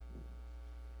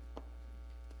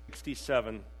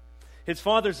67. His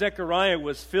father Zechariah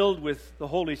was filled with the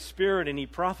Holy Spirit, and he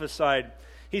prophesied.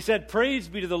 He said, "Praise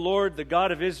be to the Lord, the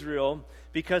God of Israel,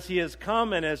 because he has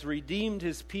come and has redeemed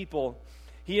his people.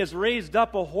 He has raised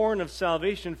up a horn of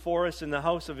salvation for us in the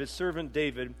house of his servant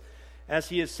David, as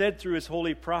he has said through his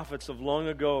holy prophets of long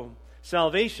ago,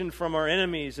 salvation from our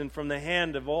enemies and from the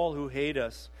hand of all who hate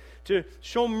us, to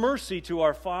show mercy to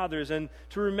our fathers and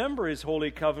to remember his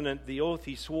holy covenant, the oath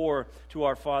he swore to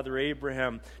our father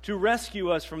Abraham, to rescue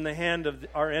us from the hand of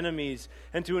our enemies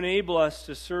and to enable us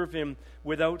to serve him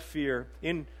without fear,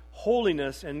 in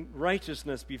holiness and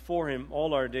righteousness before him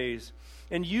all our days.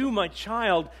 And you, my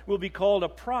child, will be called a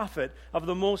prophet of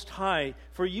the Most High,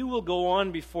 for you will go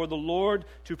on before the Lord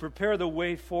to prepare the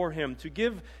way for him, to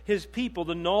give his people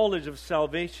the knowledge of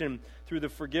salvation through the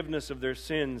forgiveness of their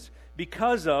sins,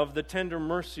 because of the tender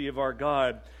mercy of our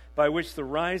God, by which the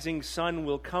rising sun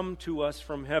will come to us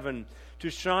from heaven, to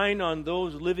shine on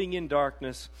those living in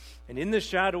darkness and in the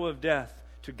shadow of death,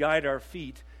 to guide our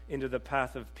feet into the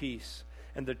path of peace.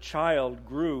 And the child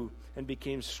grew and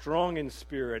became strong in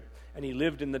spirit, and he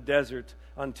lived in the desert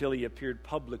until he appeared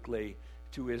publicly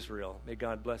to Israel." May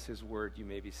God bless his word. You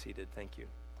may be seated. Thank you.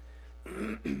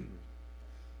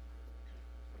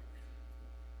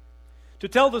 To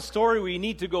tell the story, we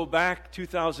need to go back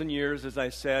 2,000 years, as I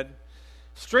said.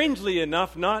 Strangely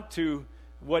enough, not to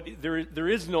what there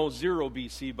is no 0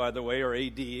 BC, by the way, or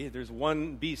AD. There's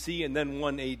 1 BC and then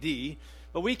 1 AD.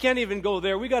 But we can't even go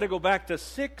there. We got to go back to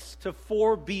 6 to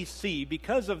 4 BC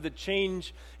because of the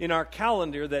change in our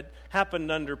calendar that happened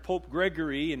under Pope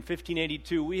Gregory in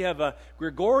 1582. We have a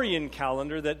Gregorian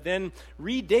calendar that then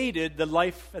redated the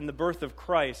life and the birth of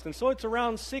Christ. And so it's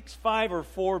around 6, 5, or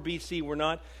 4 BC. We're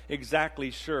not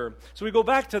exactly sure. So we go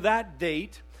back to that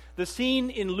date. The scene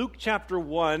in Luke chapter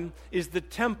 1 is the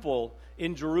temple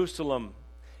in Jerusalem.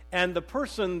 And the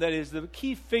person that is the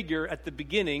key figure at the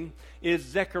beginning is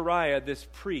Zechariah, this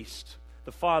priest,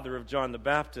 the father of John the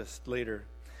Baptist later.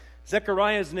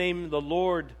 Zechariah's name, the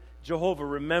Lord Jehovah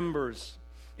remembers.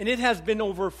 And it has been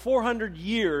over 400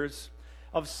 years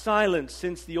of silence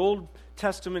since the Old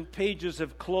Testament pages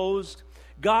have closed.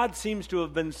 God seems to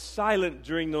have been silent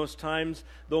during those times,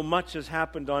 though much has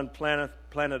happened on planet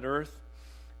Earth.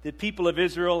 The people of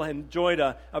Israel enjoyed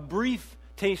a brief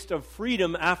taste of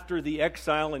freedom after the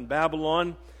exile in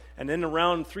Babylon. And then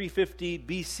around 350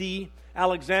 BC,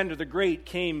 Alexander the Great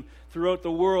came throughout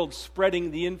the world, spreading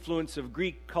the influence of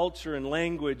Greek culture and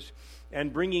language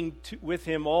and bringing with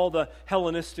him all the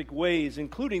Hellenistic ways,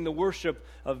 including the worship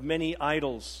of many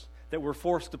idols that were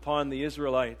forced upon the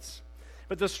Israelites.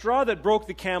 But the straw that broke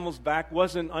the camel's back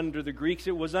wasn't under the Greeks.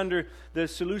 It was under the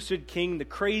Seleucid king, the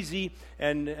crazy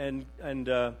and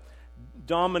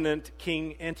dominant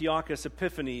king Antiochus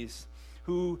Epiphanes,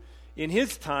 who in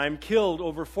his time killed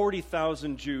over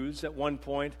 40,000 Jews at one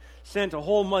point, sent a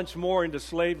whole bunch more into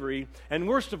slavery, and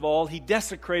worst of all, he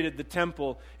desecrated the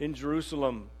temple in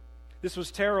Jerusalem. This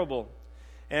was terrible.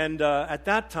 And at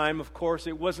that time, of course,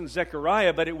 it wasn't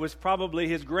Zechariah, but it was probably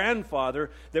his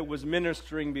grandfather that was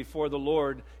ministering before the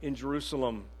Lord in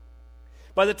Jerusalem.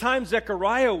 By the time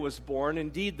Zechariah was born,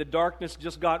 indeed, the darkness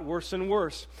just got worse and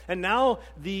worse. And now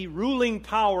the ruling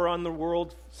power on the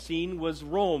world scene was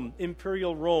Rome,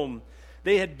 Imperial Rome.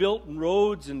 They had built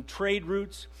roads and trade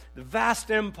routes. The vast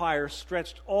empire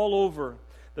stretched all over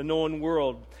the known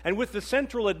world. And with the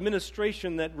central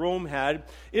administration that Rome had,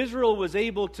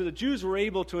 the Jews were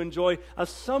able to enjoy a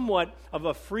somewhat of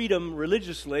a freedom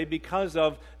religiously because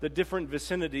of the different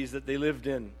vicinities that they lived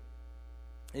in.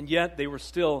 And yet they were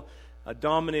still a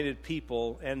dominated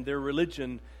people, and their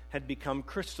religion had become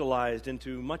crystallized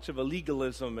into much of a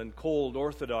legalism and cold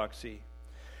orthodoxy.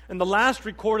 And the last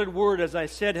recorded word, as I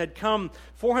said, had come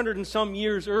 400 and some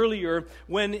years earlier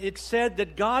when it said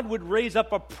that God would raise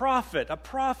up a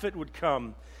prophet would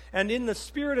come. And in the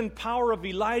spirit and power of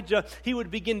Elijah, he would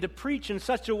begin to preach in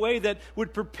such a way that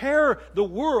would prepare the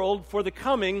world for the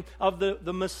coming of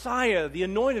the Messiah, the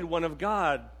anointed one of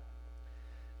God.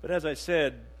 But as I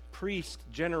said, priests,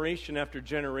 generation after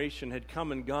generation, had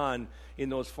come and gone in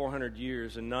those 400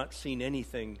 years and not seen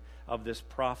anything of this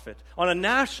prophet. On a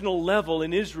national level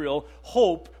in Israel,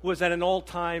 hope was at an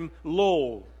all-time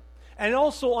low. And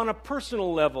also on a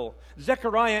personal level,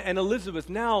 Zechariah and Elizabeth,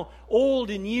 now old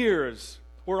in years,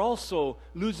 were also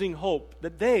losing hope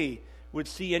that they would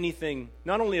see anything,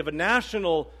 not only of a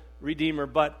national Redeemer,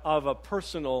 but of a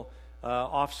personal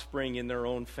offspring in their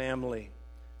own family.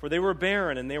 For they were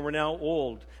barren and they were now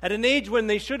old, at an age when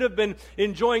they should have been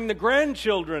enjoying the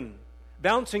grandchildren,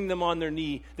 bouncing them on their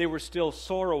knee. They were still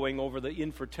sorrowing over the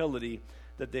infertility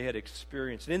that they had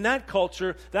experienced. And in that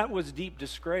culture, that was deep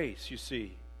disgrace, you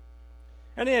see.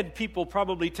 And they had people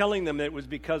probably telling them that it was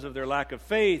because of their lack of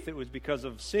faith, it was because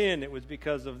of sin, it was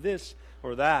because of this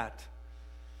or that.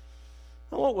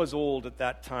 Well, what was old at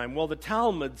that time? Well, the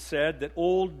Talmud said that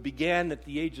old began at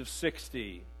the age of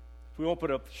 60. We won't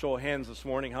put up a show of hands this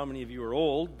morning how many of you are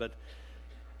old, but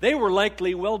they were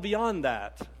likely well beyond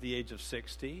that, the age of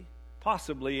 60,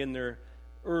 possibly in their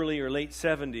early or late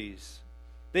 70s.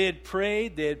 They had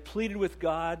prayed, they had pleaded with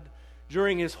God.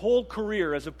 During his whole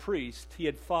career as a priest, he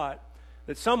had thought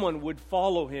that someone would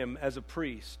follow him as a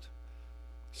priest.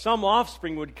 Some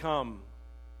offspring would come.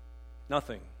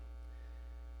 Nothing.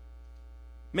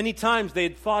 Many times they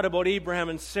had thought about Abraham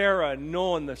and Sarah and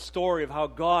known the story of how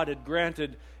God had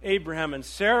granted Abraham and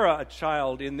Sarah a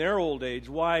child in their old age.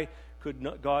 Why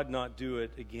could God not do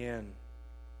it again?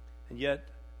 And yet,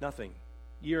 nothing,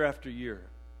 year after year.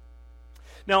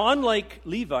 Now, unlike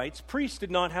Levites, priests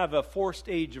did not have a forced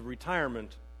age of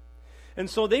retirement. And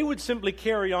so they would simply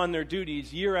carry on their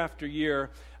duties year after year,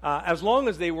 as long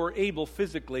as they were able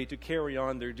physically to carry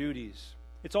on their duties.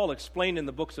 It's all explained in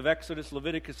the books of Exodus,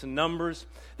 Leviticus, and Numbers.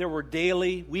 There were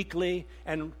daily, weekly,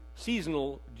 and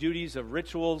seasonal duties of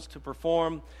rituals to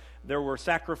perform. There were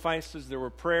sacrifices, there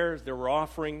were prayers, there were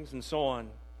offerings, and so on.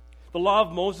 The law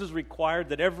of Moses required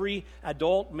that every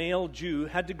adult male Jew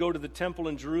had to go to the temple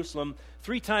in Jerusalem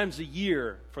 3 times a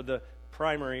year for the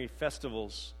primary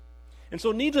festivals. And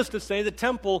so needless to say, the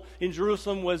temple in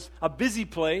Jerusalem was a busy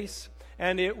place,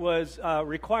 and it was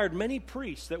required many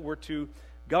priests that were to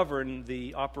govern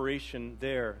the operation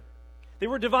there. They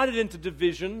were divided into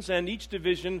divisions, and each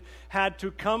division had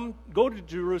to go to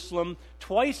Jerusalem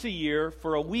twice a year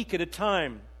for a week at a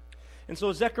time. And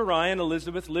so Zechariah and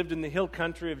Elizabeth lived in the hill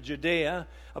country of Judea,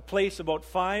 a place about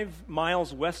 5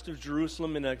 miles west of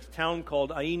Jerusalem in a town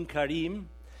called Ain Karim.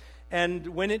 And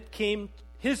when it came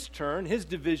his turn, his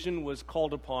division was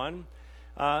called upon.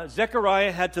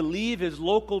 Zechariah had to leave his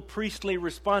local priestly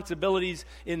responsibilities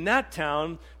in that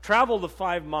town, travel the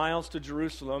 5 miles to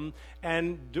Jerusalem,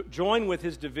 and join with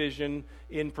his division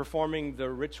in performing the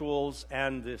rituals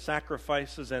and the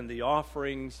sacrifices and the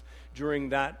offerings during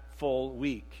that full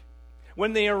week.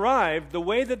 When they arrived, the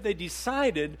way that they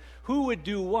decided who would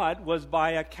do what was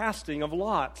by a casting of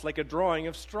lots, like a drawing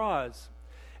of straws.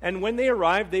 And when they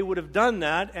arrived, they would have done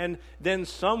that, and then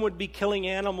some would be killing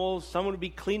animals, some would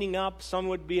be cleaning up, some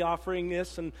would be offering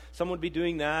this, and some would be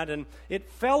doing that. And it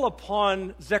fell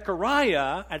upon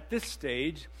Zechariah at this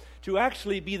stage to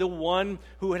actually be the one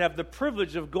who would have the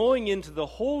privilege of going into the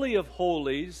Holy of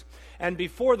Holies and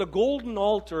before the golden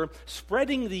altar,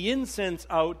 spreading the incense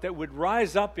out that would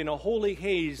rise up in a holy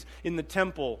haze in the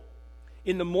temple.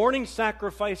 In the morning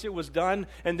sacrifice it was done,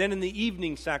 and then in the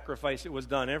evening sacrifice it was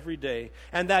done every day.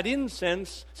 And that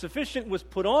incense, sufficient was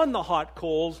put on the hot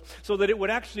coals so that it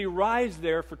would actually rise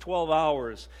there for 12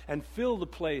 hours and fill the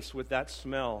place with that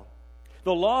smell.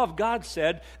 The law of God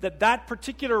said that that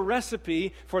particular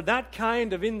recipe for that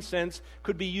kind of incense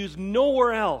could be used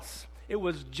nowhere else. It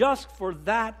was just for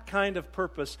that kind of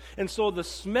purpose. And so the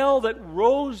smell that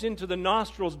rose into the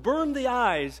nostrils, burned the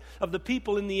eyes of the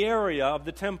people in the area of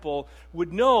the temple,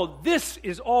 would know this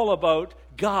is all about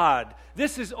God.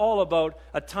 This is all about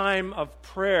a time of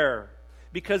prayer.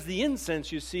 Because the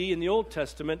incense, you see, in the Old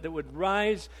Testament that would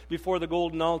rise before the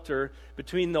golden altar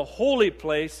between the holy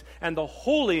place and the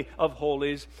Holy of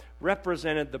Holies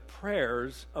represented the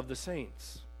prayers of the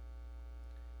saints.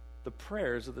 The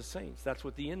prayers of the saints. That's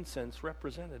what the incense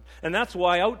represented. And that's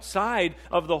why outside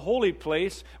of the holy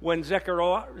place, when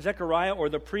Zechariah or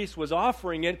the priest was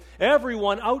offering it,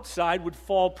 everyone outside would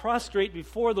fall prostrate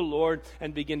before the Lord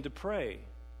and begin to pray.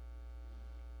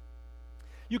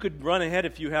 You could run ahead,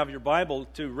 if you have your Bible,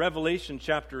 to Revelation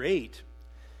chapter 8.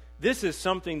 This is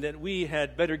something that we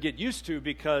had better get used to,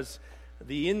 because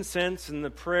the incense and the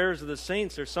prayers of the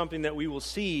saints are something that we will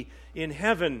see in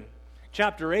heaven.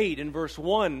 Chapter 8 in verse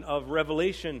 1 of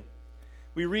Revelation,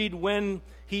 we read, "When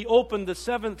he opened the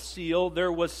 7th seal,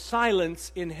 there was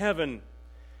silence in heaven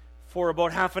for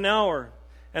about half an hour.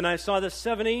 And I saw the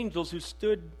 7 angels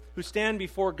who stand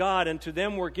before God, and to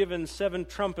them were given 7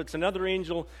 trumpets. Another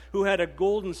angel who had a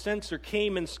golden censer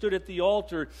came and stood at the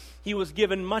altar. He was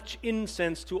given much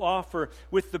incense to offer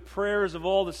with the prayers of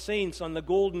all the saints on the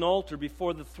golden altar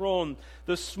before the throne.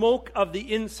 The smoke of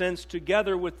the incense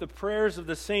together with the prayers of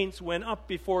the saints went up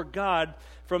before God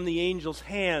from the angel's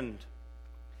hand."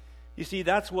 You see,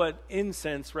 that's what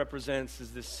incense represents,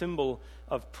 is this symbol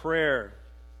of prayer.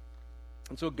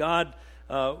 And so God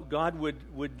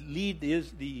would lead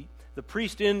the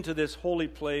priest into this holy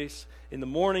place in the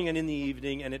morning and in the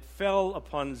evening, and it fell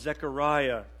upon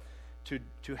Zechariah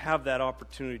to have that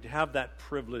opportunity, to have that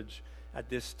privilege at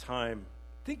this time.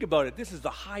 Think about it. This is the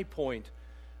high point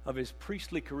of his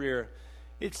priestly career.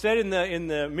 It said in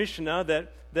the Mishnah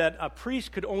that a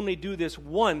priest could only do this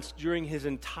once during his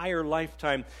entire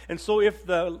lifetime. And so if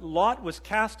the lot was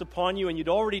cast upon you and you'd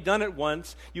already done it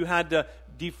once, you had to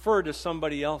defer to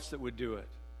somebody else that would do it.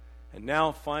 And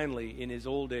now finally, in his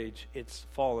old age, it's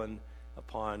fallen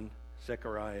upon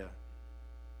Zechariah.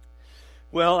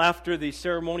 Well, after the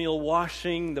ceremonial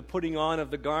washing, the putting on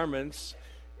of the garments,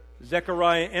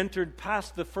 Zechariah entered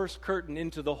past the first curtain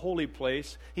into the holy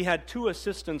place. He had 2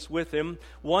 assistants with him.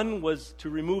 One was to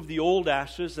remove the old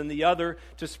ashes, and the other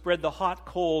to spread the hot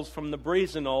coals from the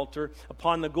brazen altar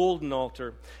upon the golden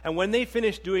altar. And when they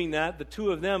finished doing that, the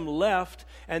 2 of them left,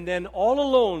 and then all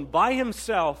alone by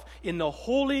himself in the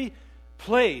holy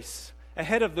place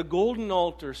ahead of the golden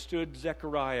altar stood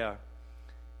Zechariah,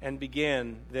 and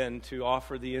began then to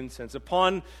offer the incense.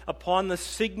 Upon the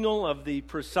signal of the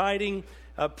presiding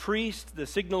priest, the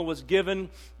signal was given,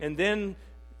 and then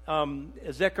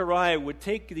Zechariah would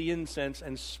take the incense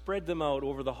and spread them out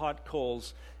over the hot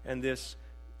coals, and this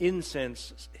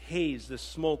incense haze, the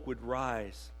smoke would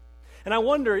rise. And I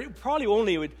wonder, it probably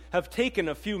only would have taken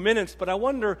a few minutes, but I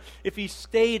wonder if he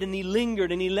stayed and he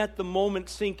lingered and he let the moment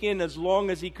sink in as long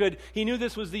as he could. He knew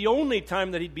this was the only time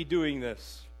that he'd be doing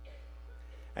this.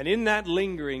 And in that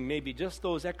lingering, maybe just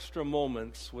those extra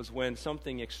moments, was when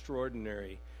something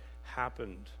extraordinary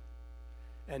happened.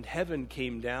 And heaven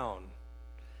came down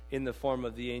in the form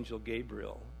of the angel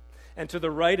Gabriel. And to the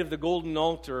right of the golden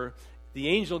altar, the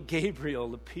angel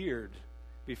Gabriel appeared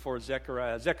before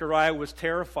Zechariah. Zechariah was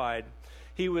terrified.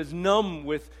 He was numb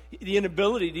with the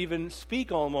inability to even speak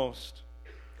almost.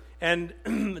 And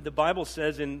the Bible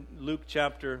says in Luke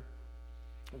chapter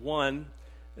 1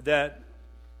 that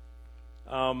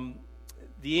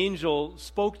the angel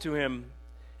spoke to him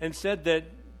and said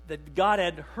that God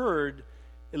had heard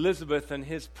Elizabeth and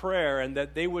his prayer, and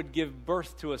that they would give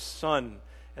birth to a son,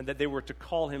 and that they were to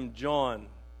call him John.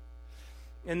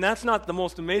 And that's not the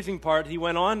most amazing part. He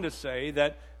went on to say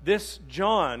that this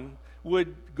John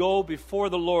would go before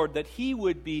the Lord, that he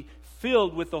would be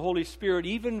filled with the Holy Spirit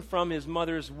even from his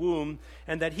mother's womb,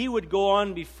 and that he would go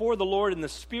on before the Lord in the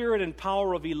spirit and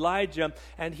power of Elijah,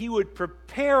 and he would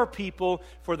prepare people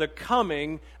for the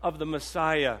coming of the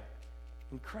Messiah.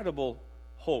 Incredible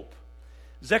hope.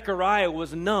 Zechariah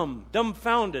was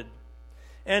dumbfounded.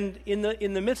 And in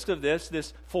the midst of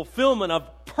this fulfillment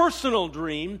of personal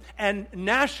dream and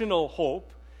national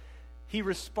hope, he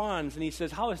responds and he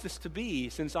says, "How is this to be,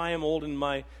 since I am old and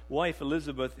my wife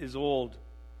Elizabeth is old?"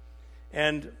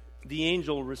 And the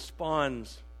angel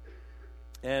responds,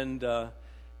 and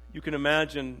you can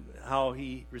imagine how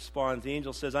he responds. The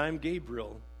angel says, "I am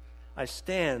Gabriel. I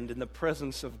stand in the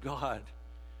presence of God.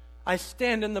 I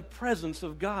stand in the presence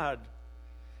of God.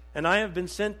 And I have been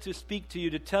sent to speak to you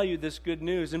to tell you this good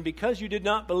news. And because you did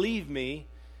not believe me,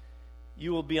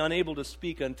 you will be unable to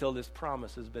speak until this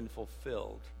promise has been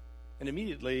fulfilled." And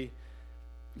immediately,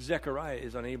 Zechariah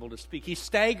is unable to speak. He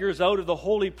staggers out of the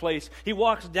holy place. He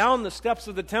walks down the steps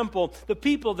of the temple. The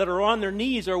people that are on their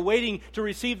knees are waiting to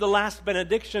receive the last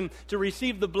benediction, to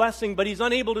receive the blessing, but he's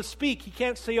unable to speak. He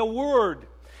can't say a word.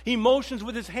 He motions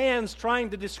with his hands trying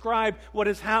to describe what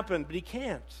has happened, but he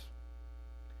can't.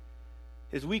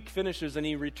 His week finishes and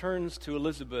he returns to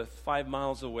Elizabeth 5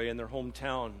 miles away in their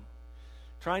hometown,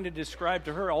 trying to describe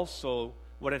to her also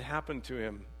what had happened to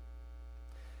him.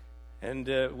 And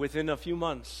within a few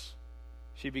months,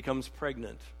 she becomes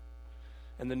pregnant.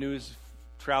 And the news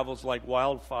travels like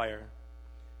wildfire.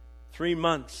 3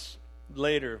 months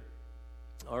later,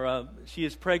 she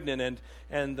is pregnant,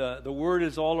 and the word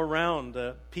is all around.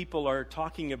 People are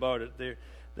talking about it.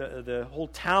 The whole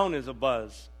town is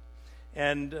abuzz.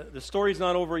 And the story's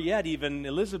not over yet. Even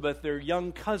Elizabeth, their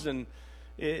young cousin,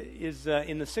 is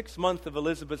in the 6th month of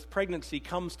Elizabeth's pregnancy,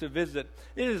 comes to visit.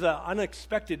 It is an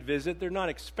unexpected visit. They're not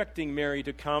expecting Mary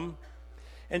to come.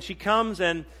 And she comes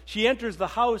and she enters the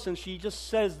house and she just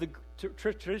says the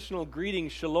traditional greeting,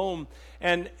 shalom.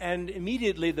 And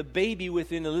immediately the baby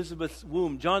within Elizabeth's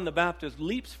womb, John the Baptist,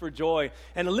 leaps for joy.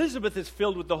 And Elizabeth is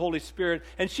filled with the Holy Spirit.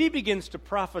 And she begins to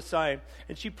prophesy.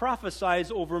 And she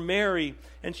prophesies over Mary.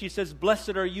 And she says,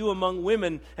 "Blessed are you among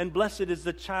women, and blessed is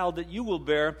the child that you will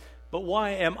bear. But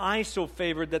why am I so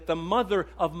favored that the mother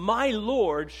of my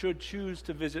Lord should choose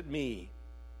to visit me?"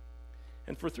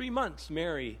 And for 3 months,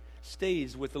 Mary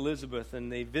stays with Elizabeth,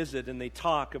 and they visit and they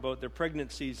talk about their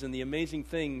pregnancies and the amazing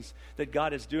things that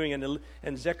God is doing.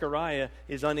 And Zechariah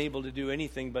is unable to do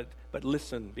anything but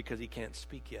listen, because he can't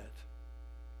speak yet.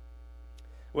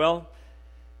 Well,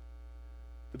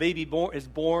 the baby is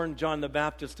born, John the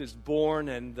Baptist is born,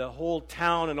 and the whole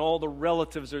town and all the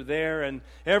relatives are there, and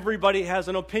everybody has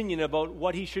an opinion about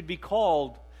what he should be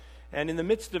called. And in the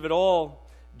midst of it all,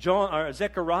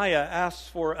 Zechariah asks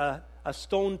for a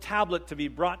stone tablet to be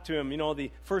brought to him,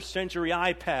 the first century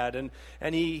iPad.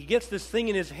 And he gets this thing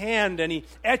in his hand and he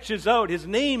etches out, his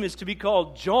name is to be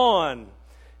called John.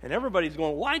 And everybody's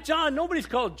going, why John? Nobody's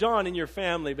called John in your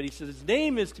family. But he says his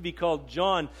name is to be called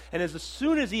John. And as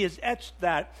soon as he has etched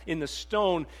that in the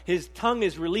stone, his tongue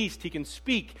is released. He can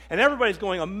speak. And everybody's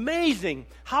going, amazing.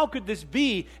 How could this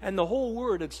be? And the whole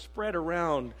word had spread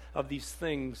around of these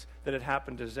things that had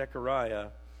happened to Zechariah.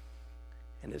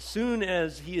 And as soon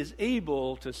as he is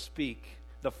able to speak,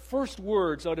 the first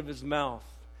words out of his mouth,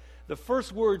 the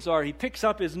first words are, he picks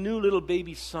up his new little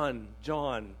baby son,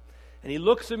 John, and he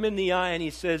looks him in the eye and he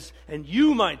says, and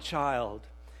you, my child,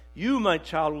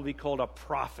 will be called a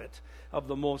prophet of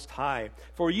the Most High.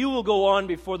 For you will go on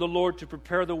before the Lord to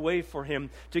prepare the way for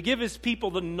him, to give his people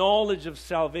the knowledge of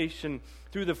salvation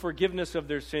through the forgiveness of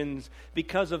their sins,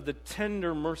 because of the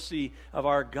tender mercy of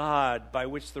our God, by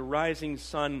which the rising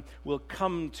sun will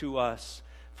come to us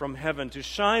from heaven, to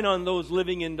shine on those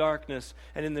living in darkness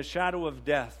and in the shadow of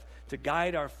death, to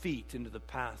guide our feet into the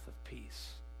path of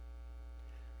peace.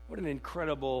 What an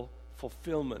incredible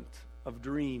fulfillment of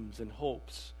dreams and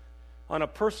hopes on a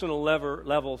personal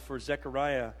level for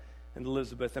Zechariah and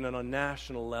Elizabeth, and on a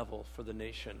national level for the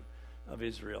nation of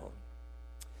Israel.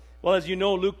 Well, as you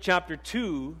know, Luke chapter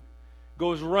 2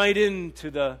 goes right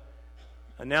into the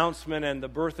announcement and the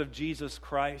birth of Jesus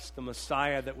Christ, the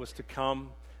Messiah that was to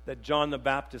come, that John the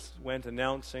Baptist went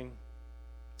announcing.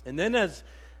 And then as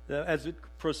it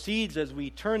proceeds, as we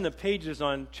turn the pages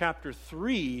on chapter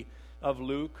 3 of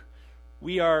Luke,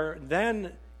 we are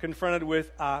then confronted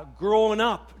with a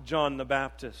grown-up John the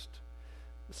Baptist.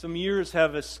 Some years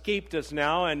have escaped us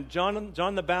now, and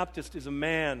John the Baptist is a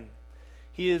man.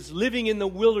 He is living in the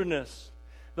wilderness.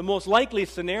 The most likely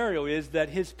scenario is that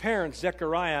his parents,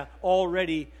 Zechariah,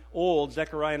 already old,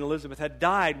 Zechariah and Elizabeth, had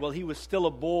died while he was still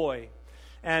a boy.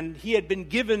 And he had been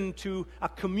given to a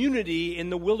community in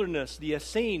the wilderness, the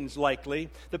Essenes likely,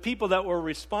 the people that were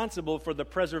responsible for the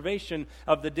preservation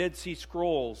of the Dead Sea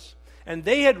Scrolls. And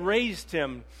they had raised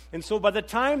him. And so by the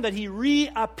time that he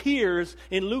reappears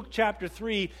in Luke chapter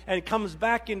 3 and comes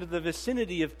back into the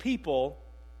vicinity of people,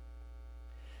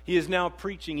 he is now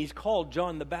preaching. He's called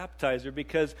John the Baptizer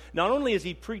because not only is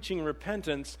he preaching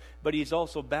repentance, but he's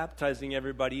also baptizing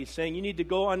everybody. He's saying you need to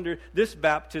go under this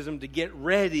baptism to get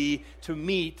ready to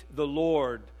meet the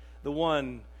Lord, the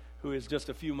one who is just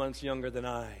a few months younger than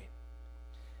I.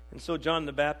 And so John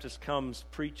the Baptist comes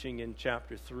preaching in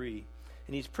chapter 3.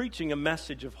 And he's preaching a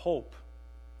message of hope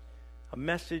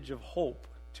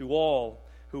to all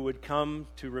who would come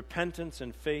to repentance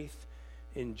and faith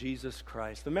in Jesus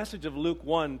Christ. The message of Luke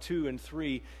 1, 2, and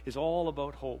 3 is all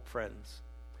about hope, friends.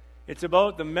 It's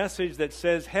about the message that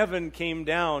says heaven came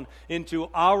down into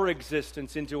our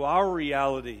existence, into our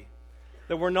reality,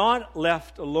 that we're not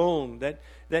left alone,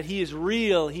 that he is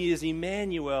real, he is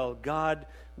Emmanuel, God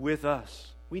with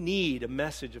us. We need a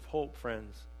message of hope,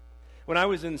 friends. When I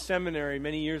was in seminary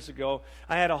many years ago,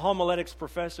 I had a homiletics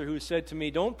professor who said to me,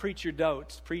 don't preach your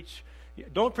doubts.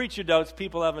 Don't preach your doubts.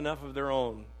 People have enough of their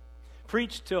own.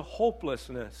 Preach to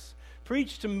hopelessness.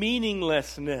 Preach to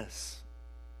meaninglessness.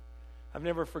 I've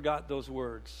never forgot those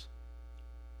words.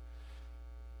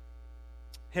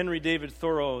 Henry David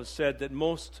Thoreau said that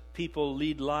most people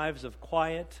lead lives of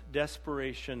quiet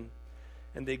desperation,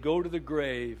 and they go to the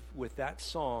grave with that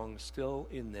song still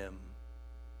in them.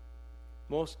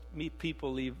 Most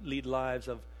people lead lives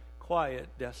of quiet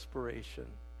desperation.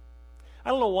 I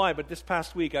don't know why, but this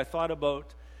past week I thought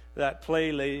about that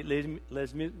play, Les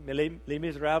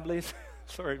Miserables.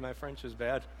 Sorry, my French is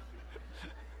bad.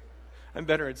 I'm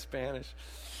better at Spanish.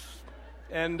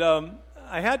 And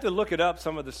I had to look it up,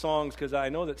 some of the songs, because I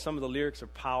know that some of the lyrics are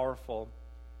powerful.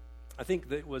 I think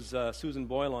that it was Susan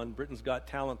Boyle on Britain's Got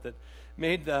Talent that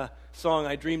made the song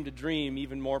I Dreamed a Dream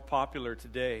even more popular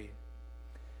today.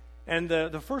 And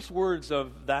the first words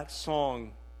of that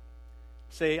song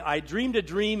say, I dreamed a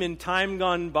dream in time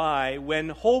gone by when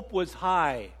hope was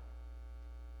high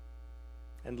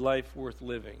and life worth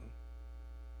living.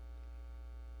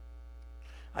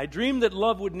 I dreamed that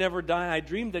love would never die. I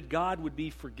dreamed that God would be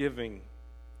forgiving.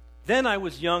 Then I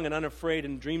was young and unafraid,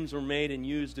 and dreams were made and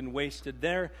used and wasted.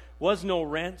 There was no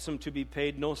ransom to be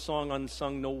paid, no song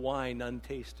unsung, no wine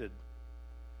untasted.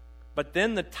 But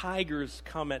then the tigers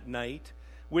come at night,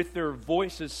 with their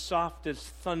voices soft as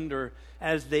thunder,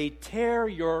 as they tear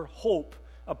your hope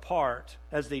apart,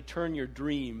 as they turn your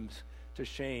dreams to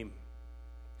shame.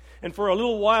 And for a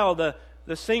little while, the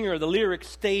singer, the lyrics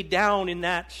stay down in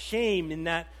that shame, in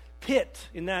that pit,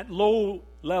 in that low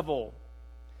level.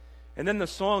 And then the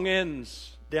song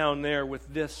ends down there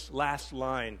with this last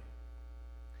line.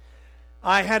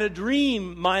 I had a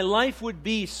dream my life would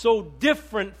be so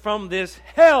different from this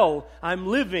hell I'm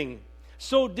living.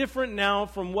 So different now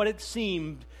from what it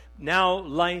seemed. Now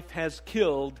life has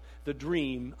killed the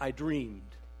dream I dreamed.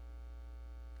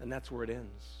 And that's where it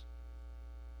ends.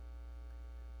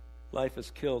 Life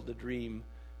has killed the dream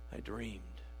I dreamed.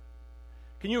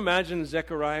 Can you imagine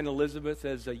Zechariah and Elizabeth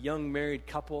as a young married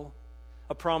couple,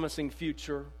 a promising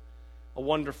future, a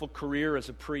wonderful career as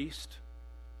a priest?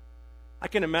 I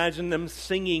can imagine them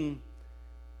singing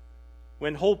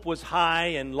when hope was high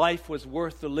and life was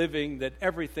worth the living, that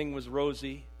everything was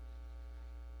rosy.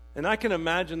 And I can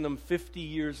imagine them 50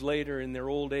 years later in their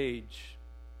old age,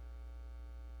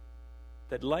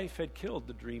 that life had killed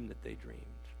the dream that they dreamed.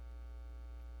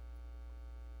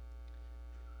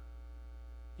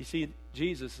 You see,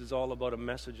 Jesus is all about a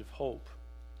message of hope.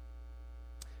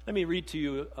 Let me read to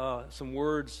you some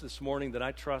words this morning that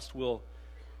I trust will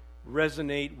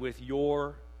resonate with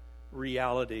your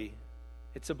reality.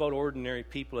 It's about ordinary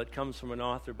people. It comes from an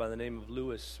author by the name of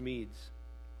Lewis Smedes.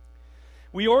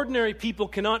 We ordinary people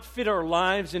cannot fit our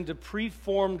lives into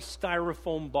preformed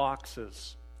styrofoam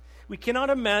boxes. We cannot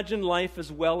imagine life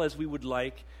as well as we would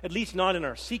like, at least not in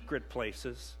our secret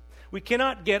places. We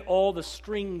cannot get all the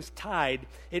strings tied.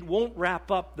 It won't wrap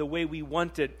up the way we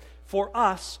want it. For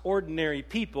us, ordinary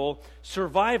people,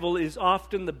 survival is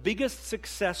often the biggest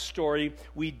success story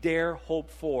we dare hope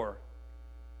for.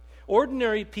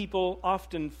 Ordinary people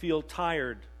often feel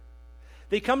tired.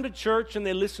 They come to church and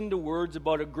they listen to words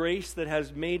about a grace that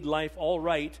has made life all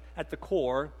right at the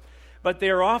core, but they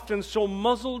are often so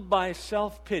muzzled by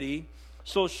self-pity,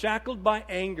 so shackled by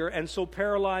anger, and so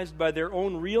paralyzed by their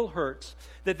own real hurts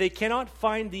that they cannot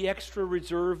find the extra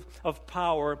reserve of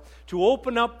power to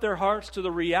open up their hearts to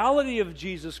the reality of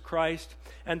Jesus Christ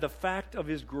and the fact of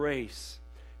His grace.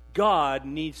 God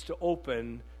needs to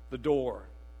open the door.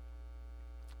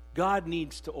 God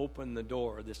needs to open the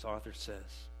door, this author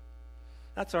says.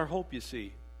 That's our hope, you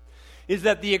see, is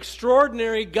that the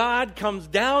extraordinary God comes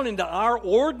down into our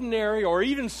ordinary or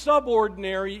even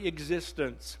subordinary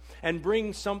existence and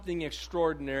brings something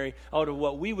extraordinary out of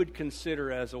what we would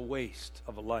consider as a waste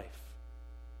of a life.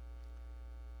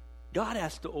 God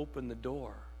has to open the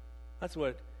door. That's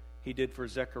what He did for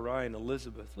Zechariah and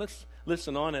Elizabeth. Let's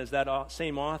listen on as that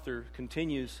same author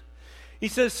continues. He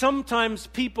says, sometimes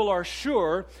people are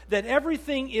sure that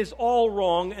everything is all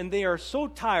wrong and they are so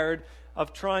tired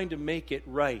of trying to make it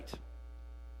right.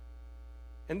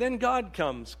 And then God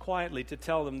comes quietly to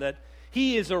tell them that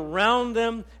He is around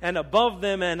them and above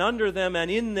them and under them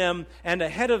and in them and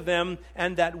ahead of them,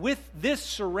 and that with this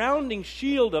surrounding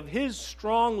shield of His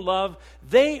strong love,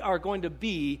 they are going to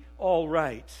be all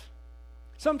right.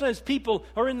 Sometimes people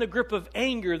are in the grip of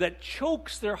anger that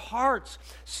chokes their hearts,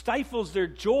 stifles their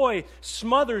joy,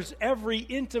 smothers every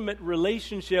intimate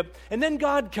relationship, and then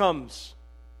God comes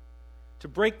to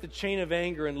break the chain of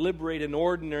anger and liberate an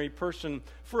ordinary person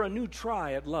for a new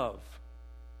try at love.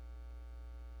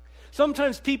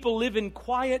 Sometimes people live in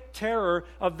quiet terror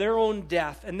of their own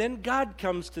death, and then God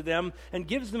comes to them and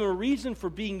gives them a reason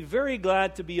for being very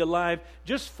glad to be alive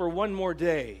just for one more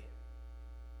day.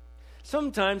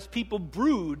 Sometimes people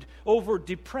brood over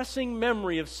depressing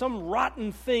memory of some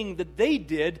rotten thing that they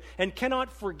did and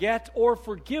cannot forget or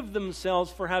forgive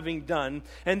themselves for having done.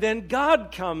 And then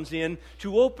God comes in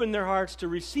to open their hearts to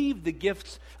receive the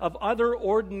gifts of other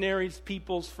ordinary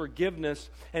people's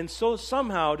forgiveness, and so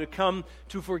somehow to come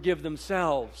to forgive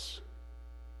themselves.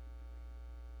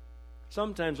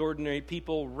 Sometimes ordinary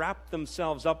people wrap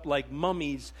themselves up like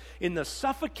mummies in the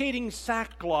suffocating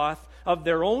sackcloth of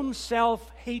their own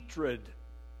self-hatred.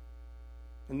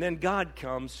 And then God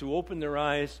comes to open their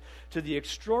eyes to the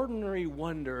extraordinary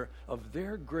wonder of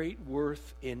their great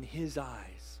worth in His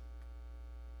eyes.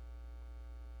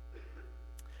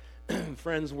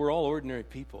 Friends, we're all ordinary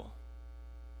people.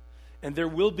 And there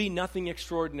will be nothing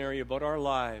extraordinary about our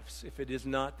lives if it is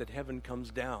not that heaven comes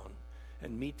down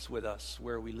and meets with us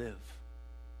where we live.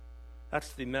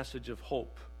 That's the message of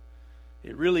hope.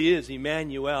 It really is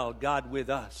Emmanuel, God with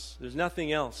us. There's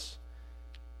nothing else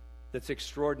that's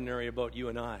extraordinary about you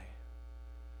and I.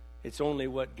 It's only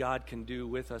what God can do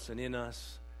with us and in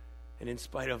us and in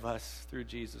spite of us through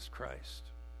Jesus Christ.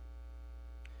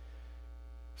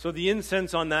 So the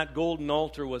incense on that golden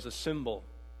altar was a symbol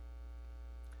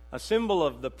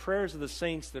of the prayers of the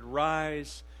saints that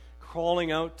rise,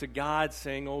 calling out to God,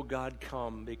 saying, "Oh God,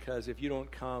 come, because if you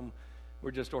don't come, we're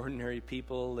just ordinary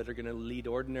people that are going to lead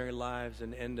ordinary lives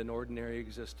and end an ordinary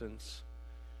existence.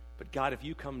 But God, if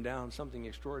you come down, something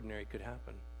extraordinary could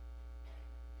happen."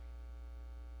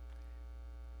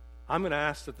 I'm going to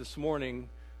ask that this morning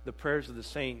the prayers of the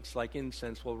saints, like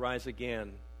incense, will rise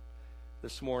again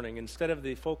this morning. Instead of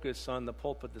the focus on the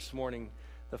pulpit this morning,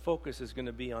 the focus is going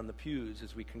to be on the pews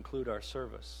as we conclude our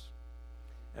service.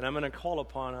 And I'm going to call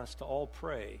upon us to all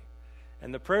pray.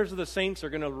 And the prayers of the saints are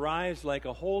going to rise like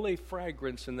a holy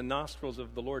fragrance in the nostrils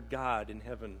of the Lord God in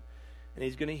heaven. And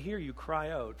He's going to hear you cry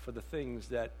out for the things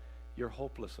that you're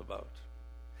hopeless about.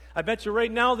 I bet you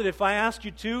right now that if I asked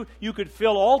you to, you could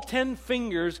fill all 10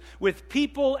 fingers with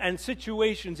people and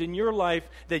situations in your life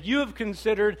that you have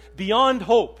considered beyond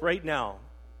hope right now.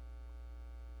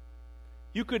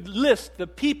 You could list the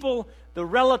people, the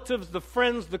relatives, the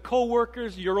friends, the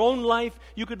co-workers, your own life.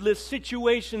 You could list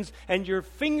situations, and your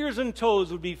fingers and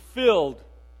toes would be filled.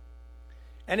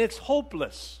 And it's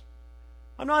hopeless.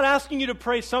 I'm not asking you to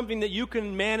pray something that you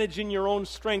can manage in your own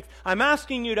strength. I'm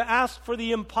asking you to ask for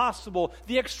the impossible,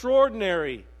 the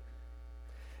extraordinary.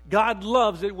 God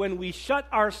loves it when we shut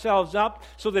ourselves up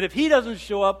so that if He doesn't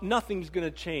show up, nothing's going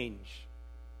to change.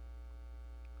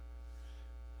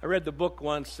 I read the book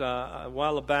once a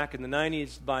while back in the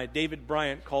 90s by David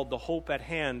Bryant called The Hope at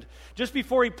Hand. Just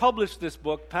before he published this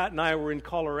book, Pat and I were in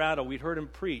Colorado. We'd heard him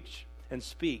preach and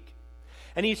speak.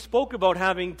 And he spoke about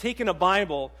having taken a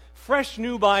Bible, fresh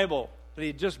new Bible that he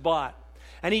had just bought.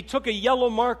 And he took a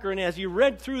yellow marker, and as he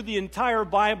read through the entire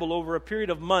Bible over a period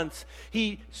of months,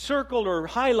 he circled or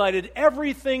highlighted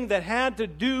everything that had to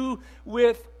do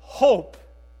with hope.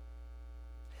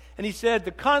 And he said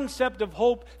the concept of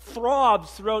hope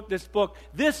throbs throughout this book.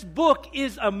 This book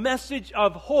is a message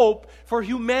of hope for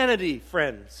humanity,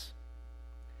 friends.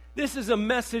 This is a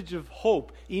message of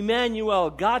hope. Emmanuel,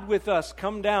 God with us,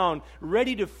 come down,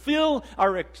 ready to fill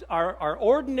our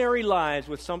ordinary lives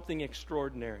with something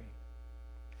extraordinary.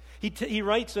 He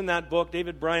writes in that book,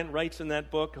 David Bryant writes in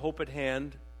that book, Hope at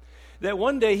Hand, that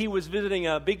one day he was visiting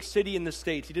a big city in the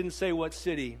States. He didn't say what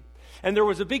city. And there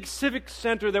was a big civic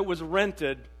center that was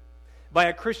rented by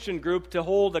a Christian group to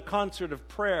hold a concert of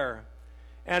prayer.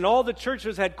 And all the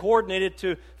churches had coordinated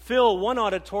to fill one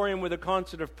auditorium with a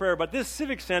concert of prayer. But this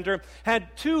civic center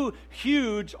had 2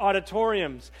 huge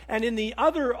auditoriums. And in the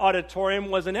other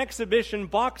auditorium was an exhibition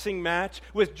boxing match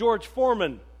with George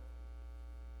Foreman.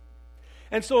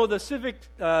 And so the civic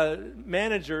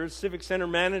center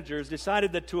managers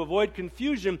decided that to avoid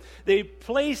confusion, they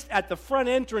placed at the front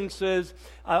entrances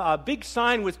a big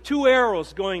sign with 2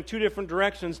 arrows going 2 different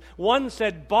directions. One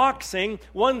said boxing,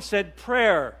 one said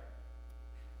prayer.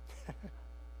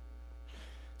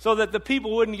 So that the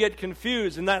people wouldn't get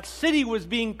confused. And that city was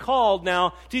being called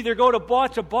now to either go to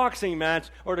watch a boxing match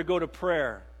or to go to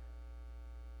prayer.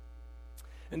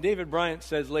 And David Bryant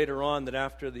says later on that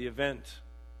after the event,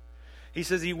 he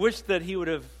says he wished that he would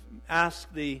have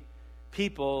asked the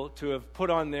people to have put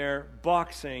on their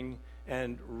boxing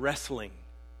and wrestling.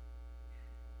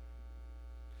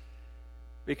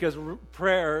 Because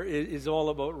prayer is all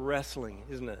about wrestling,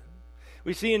 isn't it?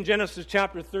 We see in Genesis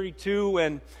chapter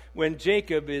 32 when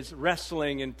Jacob is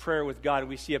wrestling in prayer with God,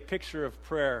 we see a picture of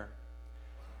prayer.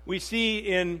 We see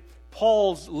in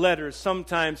Paul's letters,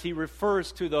 sometimes he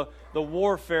refers to the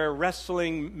warfare,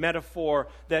 wrestling metaphor,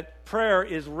 that prayer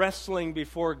is wrestling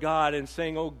before God and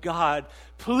saying, oh God,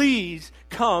 please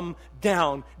come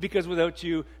down, because without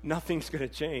you, nothing's going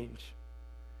to change.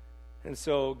 And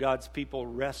so God's people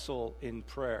wrestle in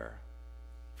prayer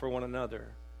for one another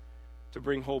to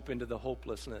bring hope into the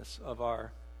hopelessness of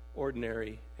our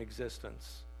ordinary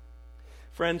existence.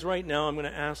 Friends, right now I'm going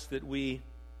to ask that we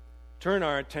turn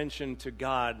our attention to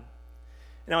God.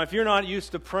 Now, if you're not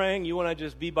used to praying, you want to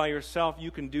just be by yourself,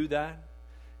 you can do that,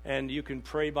 and you can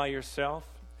pray by yourself.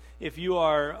 If you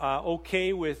are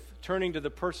okay with turning to the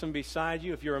person beside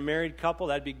you, if you're a married couple,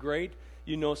 that'd be great.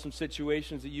 You know some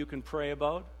situations that you can pray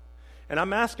about. And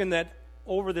I'm asking that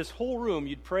over this whole room,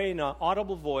 you'd pray in an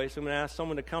audible voice. I'm going to ask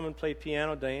someone to come and play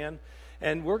piano, Diane.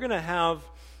 And we're going to have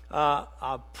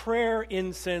a prayer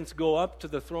incense go up to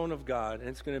the throne of God, and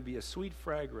it's going to be a sweet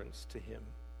fragrance to Him.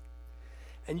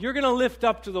 And you're going to lift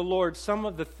up to the Lord some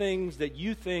of the things that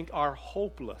you think are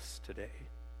hopeless today.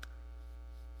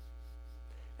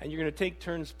 And you're going to take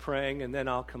turns praying, and then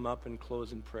I'll come up and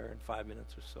close in prayer in 5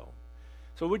 minutes or so.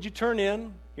 So would you turn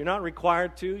in? You're not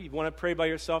required to. You want to pray by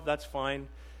yourself, that's fine.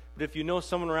 But if you know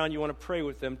someone around you want to pray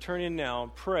with them, turn in now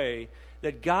and pray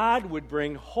that God would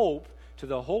bring hope to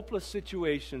the hopeless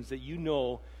situations that you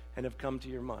know and have come to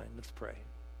your mind. Let's pray.